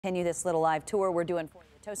Continue this little live tour we're doing for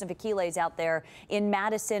you. Tosin Vakile's out there in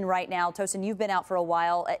Madison right now. Tosin, you've been out for a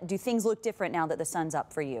while. Do things look different now that the sun's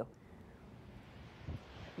up for you?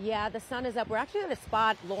 Yeah, the sun is up. We're actually in a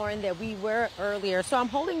spot, Lauren, that we were earlier. So I'm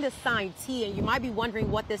holding this sign T, and you might be wondering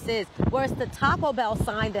what this is. Well, it's the Taco Bell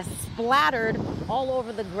sign that's splattered all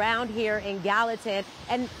over the ground here in Gallatin.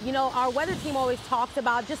 And, you know, our weather team always talks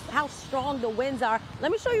about just how strong the winds are.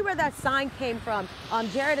 Let me show you where that sign came from.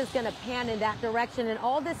 Jared is going to pan in that direction, and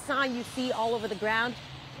all this sign you see all over the ground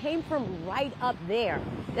came from right up there.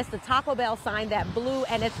 That's the Taco Bell sign that blew,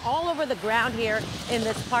 and it's all over the ground here in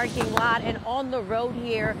this parking lot and on the road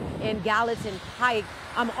here in Gallatin Pike.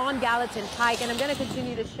 I'm on Gallatin Pike, and I'm going to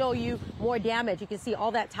continue to show you more damage. You can see all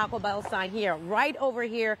that Taco Bell sign here. Right over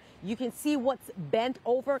here, you can see what's bent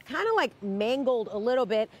over, kind of like mangled a little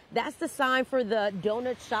bit. That's the sign for the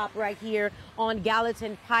donut shop right here on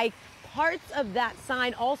Gallatin Pike. Parts of that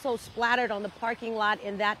sign also splattered on the parking lot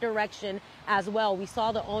in that direction as well. We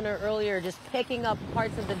saw the owner earlier just picking up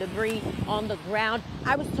parts of the debris on the ground.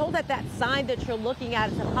 I was told that that sign that you're looking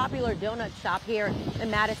at is a popular donut shop here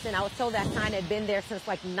in Madison. I was told that sign had been there since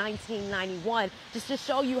like 1991, just to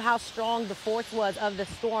show you how strong the force was of the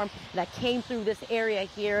storm that came through this area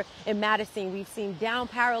here in Madison. We've seen down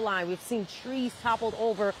power line. We've seen trees toppled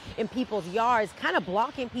over in people's yards, kind of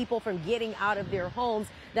blocking people from getting out of their homes.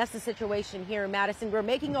 That's the situation here in Madison. We're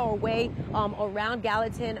making our way around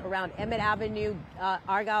Gallatin, around Emmett Avenue,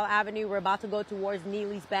 Argyle Avenue. We're about to go towards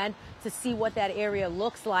Neely's Bend to see what that area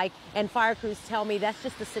looks like. And fire crews tell me that's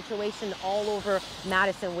just the situation all over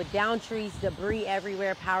Madison, with down trees, debris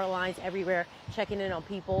everywhere, power lines everywhere, checking in on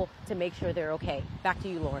people to make sure they're okay. Back to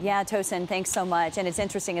you, Lauren. Yeah, Tosin, thanks so much. And it's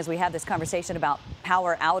interesting as we have this conversation about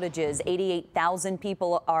power outages. 88,000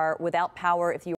 people are without power. If you